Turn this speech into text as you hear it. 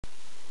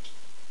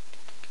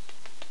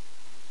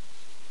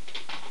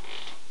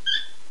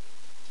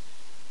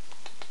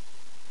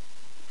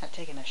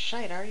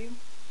shite, are you?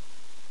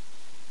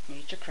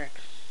 Eat your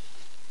cracker.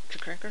 Eat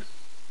your cracker.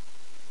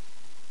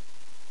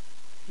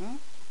 No?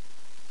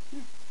 Yeah.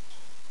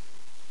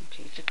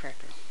 Okay, eat your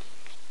cracker.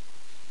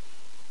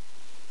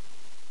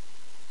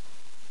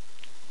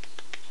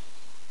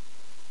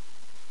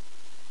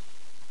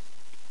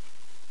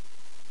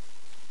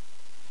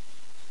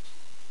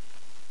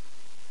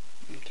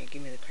 Okay,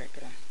 give me the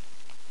cracker then.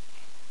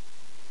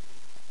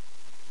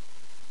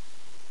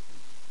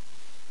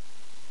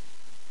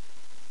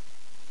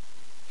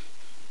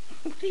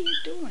 What are you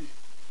doing?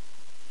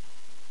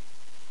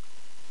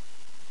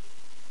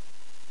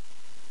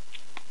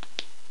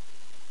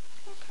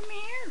 Oh, come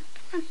here.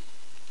 Come on.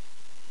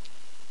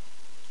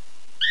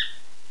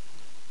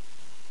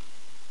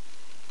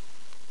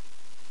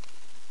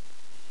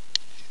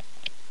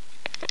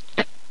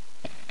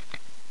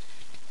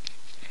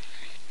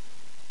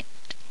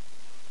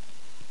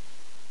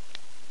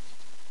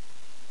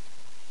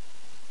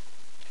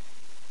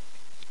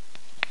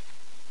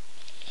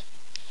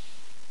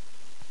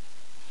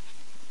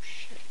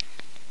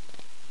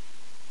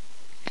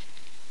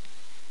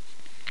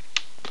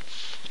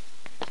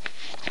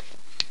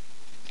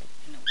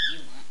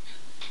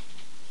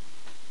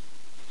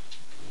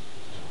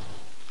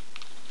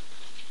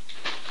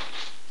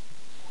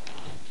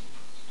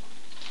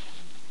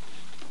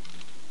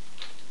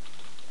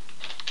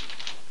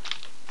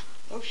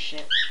 Oh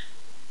shit.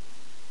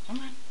 Come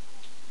on.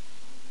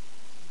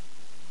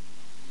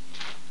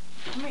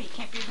 Come here, you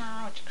can't be running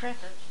around with your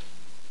cracker.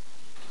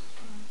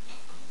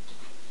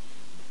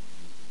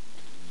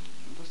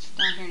 Go sit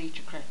down here and eat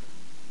your cracker.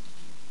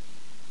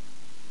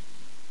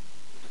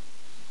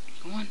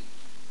 Go on.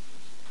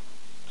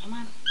 Come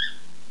on.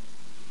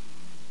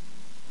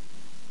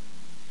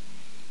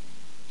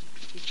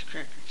 Eat your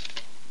cracker.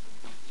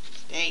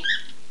 Stay.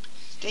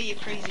 Stay, you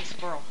crazy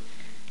squirrel.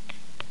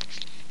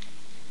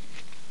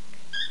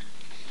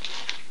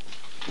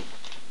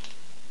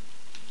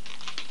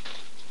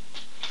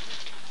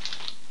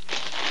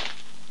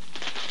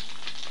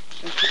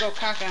 Don't you go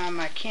cocking on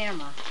my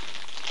camera.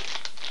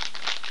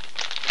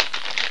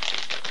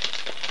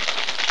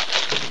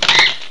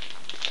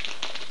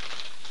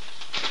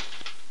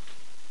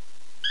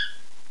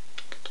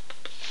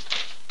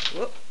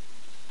 Whoop.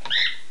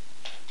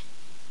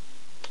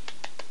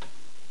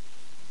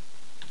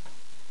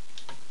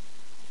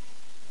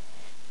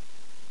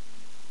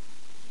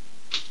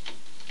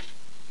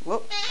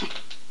 Whoop.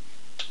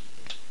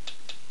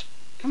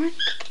 Come on.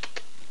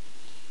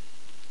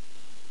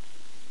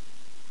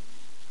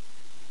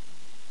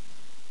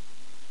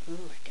 Ooh,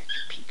 I got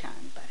your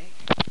pecan, buddy.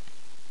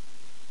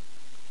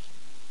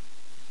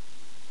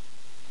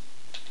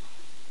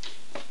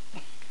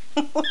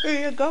 Where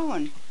are you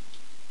going?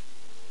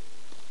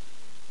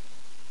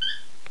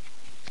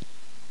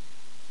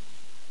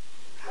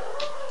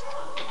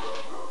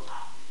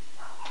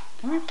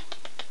 Come here.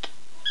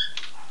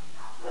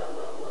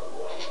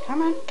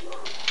 Come on.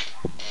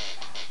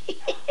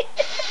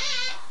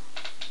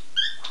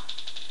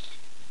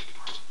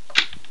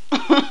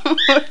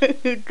 What are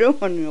you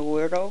doing, you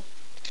weirdo?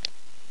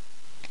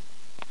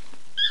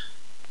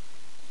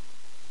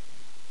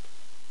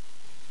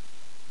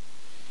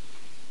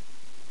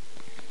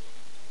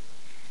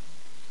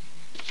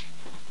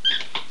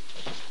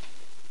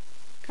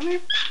 Come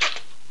here.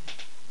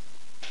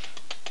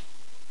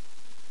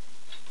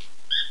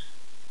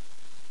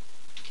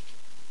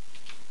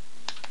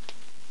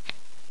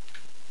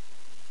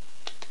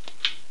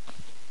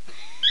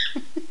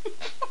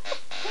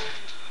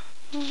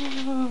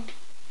 Oh.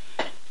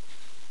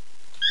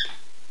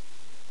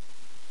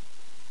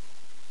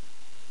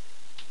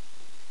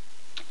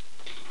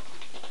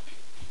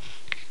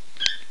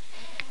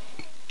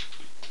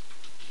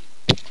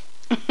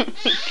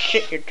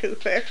 Shit, you're too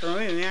fast for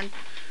me, man.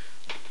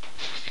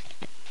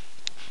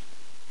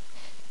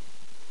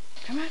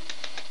 Come on.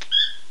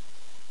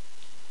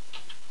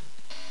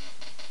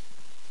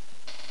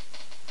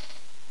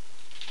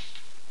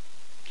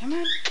 Come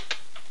on.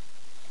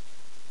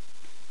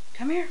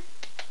 Come here.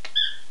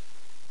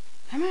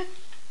 Come on.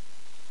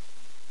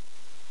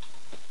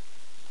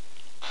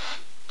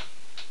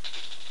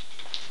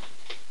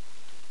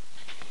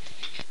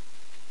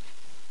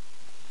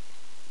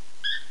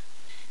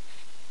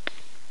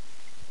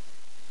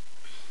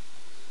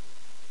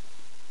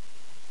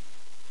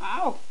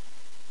 Ow.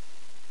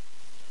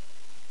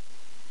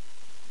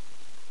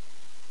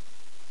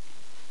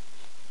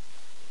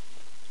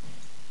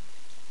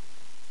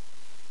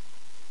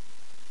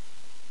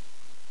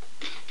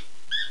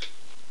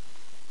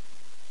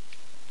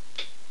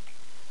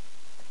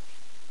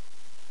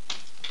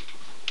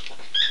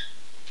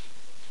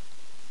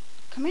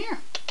 Come here.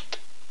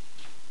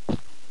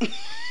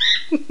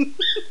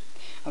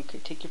 Okay,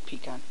 take your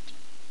pecan.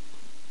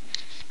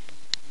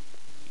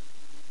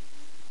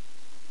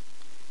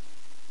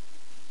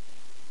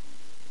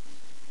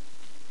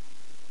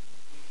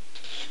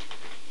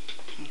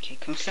 Okay,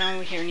 come sit down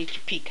over here and eat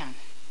your pecan.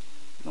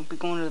 Don't be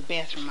going to the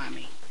bathroom on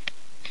me.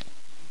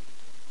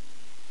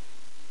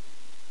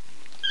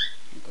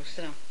 Go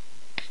sit down.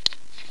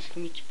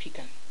 Come eat your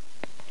pecan.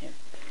 Here.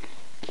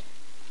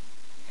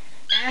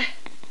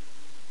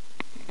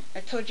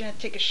 told you not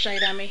to take a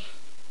shite on me.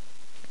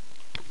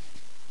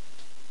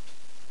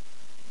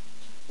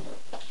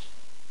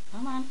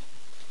 Come on.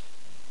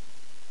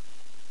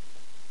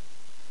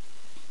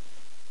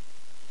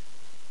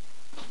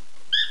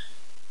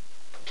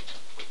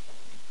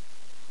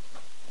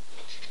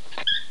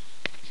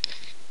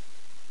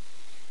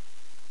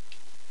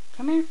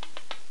 Come here.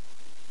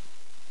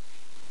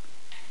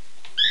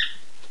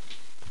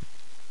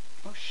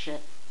 Oh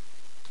shit.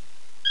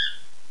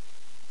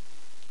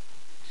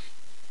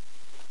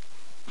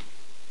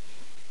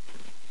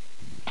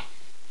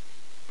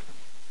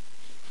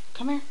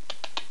 Come here.